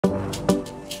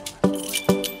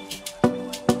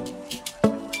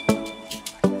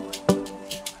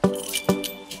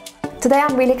today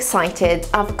I'm really excited.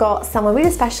 I've got someone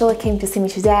really special who came to see me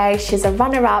today. She's a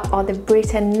runner-up on the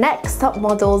Britain Next Top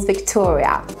Models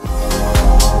Victoria.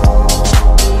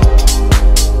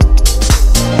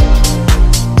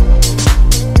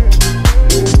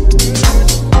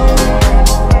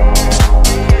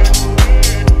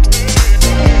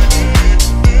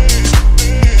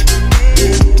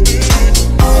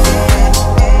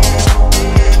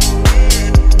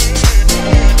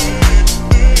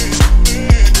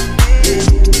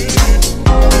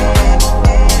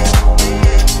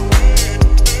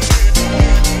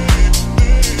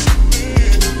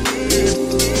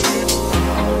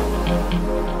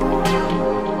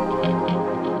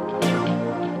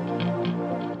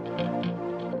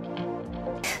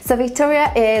 So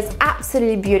Victoria is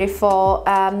absolutely beautiful,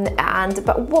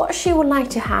 but what she would like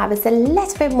to have is a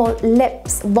little bit more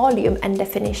lips volume and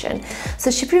definition.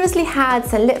 So she previously had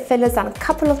some lip fillers done a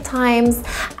couple of times,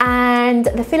 and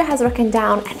the filler has broken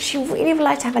down, and she really would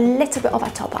like to have a little bit of a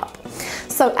top up.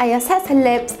 So I assessed her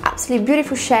lips, absolutely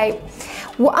beautiful shape.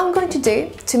 What I'm going to do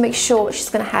to make sure she's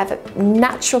going to have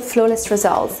natural flawless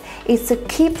results is to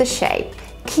keep the shape,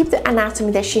 keep the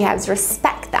anatomy that she has,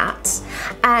 respect that,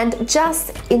 and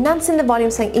just enhancing the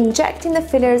volume, so injecting the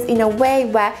fillers in a way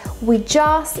where we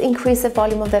just increase the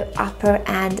volume of the upper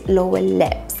and lower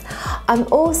lips. I'm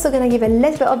also going to give a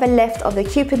little bit of a lift of the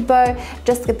Cupid bow,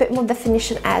 just a bit more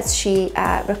definition as she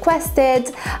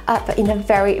requested, but in a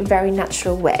very, very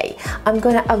natural way. I'm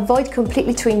going to avoid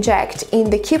completely to inject in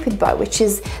the Cupid bow, which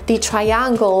is the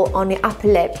triangle on the upper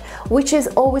lip, which is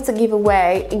always a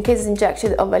giveaway in case it's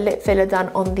injected of a lip filler done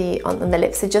on the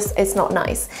lips. It's not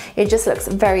nice. It just looks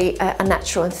very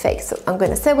unnatural and fake. So I'm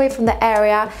going to stay away from the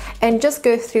area and just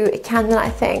go through a cannula, I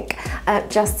think,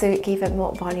 just to give it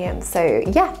more volume. So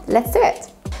yeah, let's do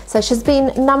it. So she's been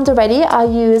numbed already. I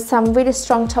use some really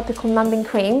strong topical numbing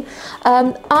cream.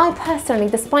 I personally,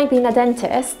 despite being a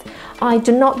dentist, I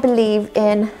do not believe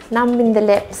in numbing the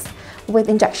lips with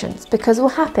injections, because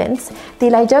what happens, the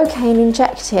lidocaine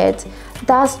injected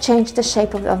does change the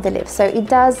shape of the lips. So it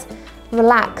does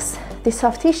relax the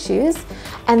soft tissues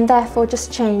and therefore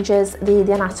just changes the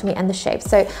anatomy and the shape.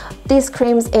 So these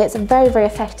creams, it's very, very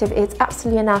effective. It's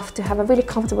absolutely enough to have a really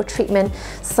comfortable treatment.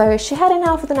 So she had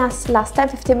enough for the last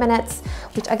 10-15 minutes,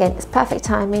 which again is perfect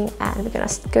timing, and we're gonna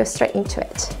go straight into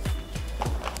it.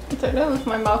 I don't know if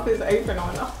my mouth is open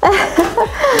or not.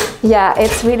 Yeah,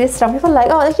 it's really strong. People are like,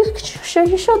 oh,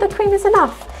 you sure the cream is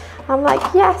enough? I'm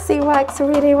like, yes, it works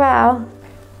really well.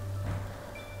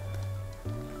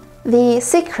 The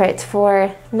secret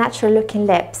for natural looking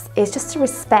lips is just to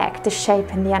respect the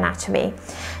shape and the anatomy.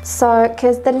 So,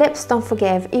 because the lips don't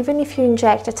forgive, even if you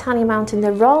inject a tiny amount in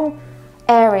the wrong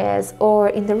areas or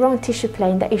in the wrong tissue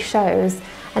plane that it shows,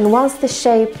 and once the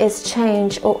shape is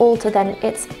changed or altered, then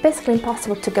it's basically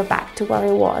impossible to go back to where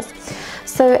it was.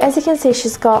 So as you can see,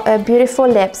 she's got a beautiful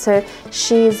lip. So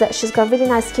she's got a really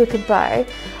nice Cupid bow.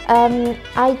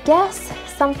 I guess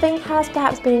something has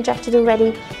perhaps been injected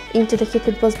already into the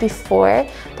Cupid bows before,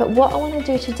 but what I want to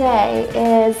do today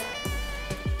is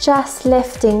just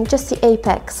lifting just the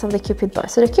apex of the Cupid bow.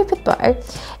 So the Cupid bow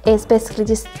is basically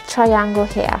this triangle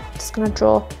here. I'm just going to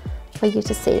draw for you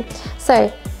to see.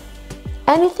 So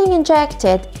anything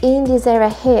injected in this area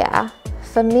here,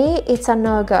 for me, it's a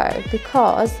no-go,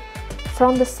 because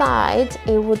from the side,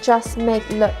 it will just make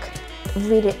it look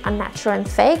really unnatural and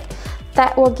fake.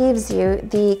 That what gives you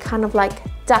the kind of like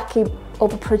ducky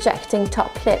over projecting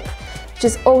top lip, which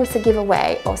is always a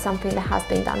giveaway of something that has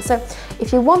been done. So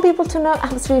if you want people to know,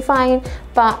 absolutely fine,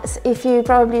 but if you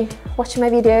probably watching my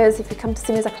videos, if you come to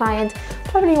see me as a client,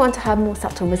 probably want to have more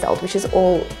subtle result, which is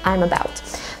all I'm about.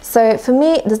 So for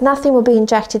me, there's nothing will be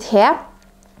injected here.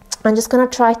 I'm just going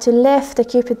to try to lift the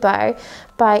Cupid bow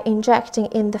by injecting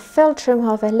in the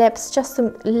philtrum of her lips, just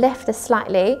to lift it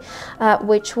slightly,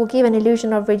 which will give an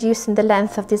illusion of reducing the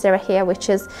length of this area here, which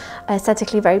is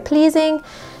aesthetically very pleasing.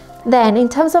 Then in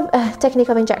terms of technique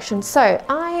of injection, so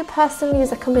I personally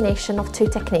use a combination of two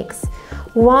techniques.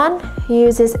 One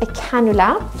uses a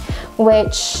cannula,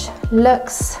 which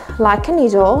looks like a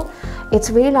needle. It's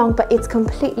really long, but it's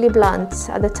completely blunt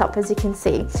at the top, as you can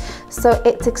see. So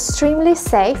it's extremely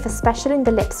safe, especially in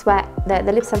the lips where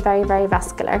the lips are very, very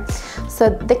vascular. So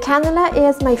the cannula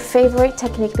is my favorite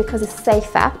technique because it's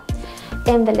safer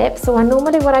in the lips. So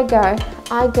normally what I go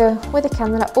with the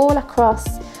cannula all across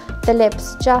the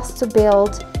lips, just to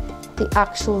build the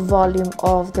actual volume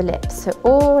of the lips. So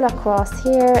all across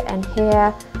here and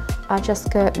here, I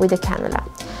just go with the cannula.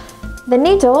 The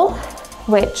needle,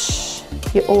 which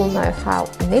you all know how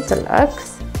a needle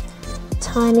looks,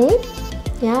 tiny.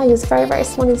 Yeah, I use very, very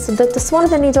small needles. So the smaller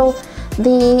the needle,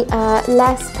 the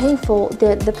less painful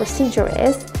the procedure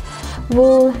is,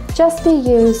 will just be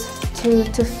used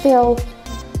to fill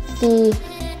the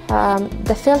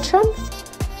philtrum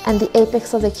and the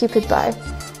apex of the Cupid bow,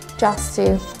 just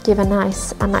to give a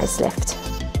nice lift.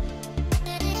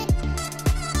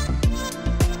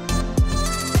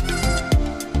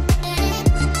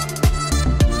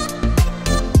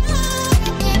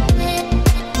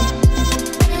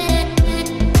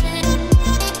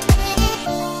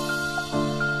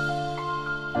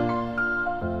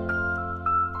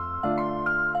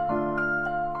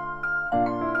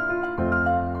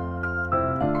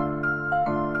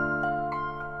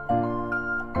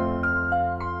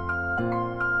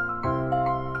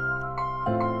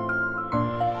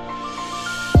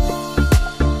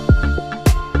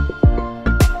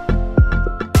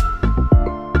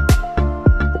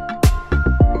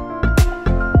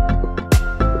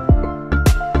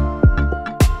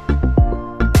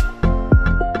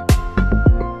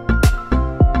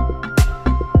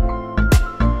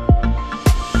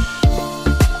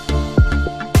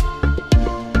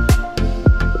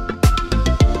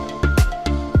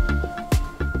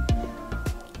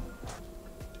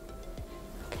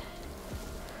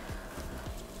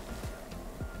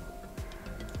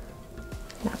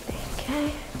 Lovely,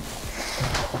 okay.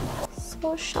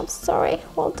 Swoosh, I'm sorry,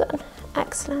 well done,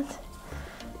 excellent.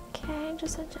 Okay,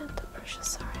 just a gentle pressure,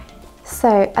 sorry.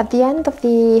 So at the end of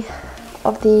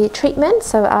the treatment,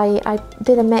 so I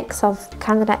did a mix of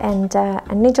cannula and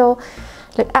a needle.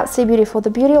 Look absolutely beautiful. The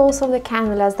beauty also of the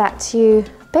cannula is that you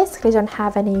basically don't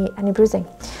have any bruising.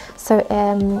 So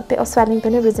a bit of swelling,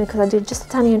 but no bruising, because I did just a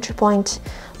tiny entry point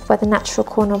where the natural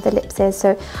corner of the lips is,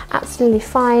 so absolutely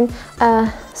fine.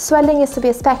 Swelling is to be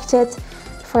expected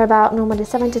for about normally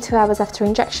 72 hours after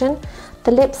injection.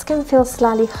 The lips can feel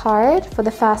slightly hard for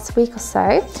the first week or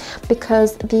so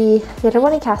because the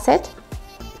hyaluronic acid,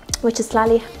 which is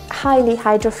highly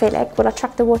hydrophilic, will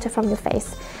attract the water from your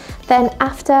face. Then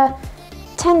after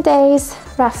 10 days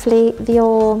roughly,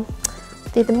 the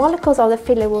molecules of the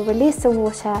filler will release the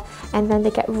water, and then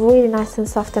they get really nice and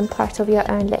soft and part of your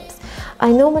own lips.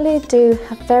 I normally do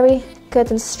a very good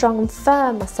and strong and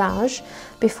firm massage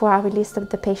before I release the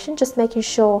patient, just making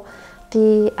sure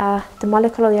the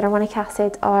molecule of the hyaluronic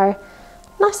acid are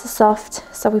nice and soft,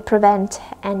 so we prevent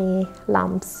any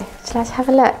lumps. Would you like to have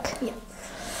a look? Yeah.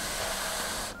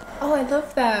 Oh, I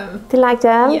love them. Do you like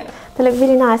them? Yeah. They look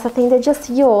really nice. I think they're just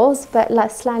yours, but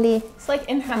like slightly... It's like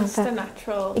enhanced the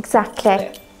natural. Exactly.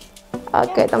 Lip. Oh,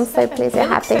 Yeah, good. I'm so pleased you're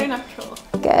happy. So natural.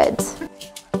 Good.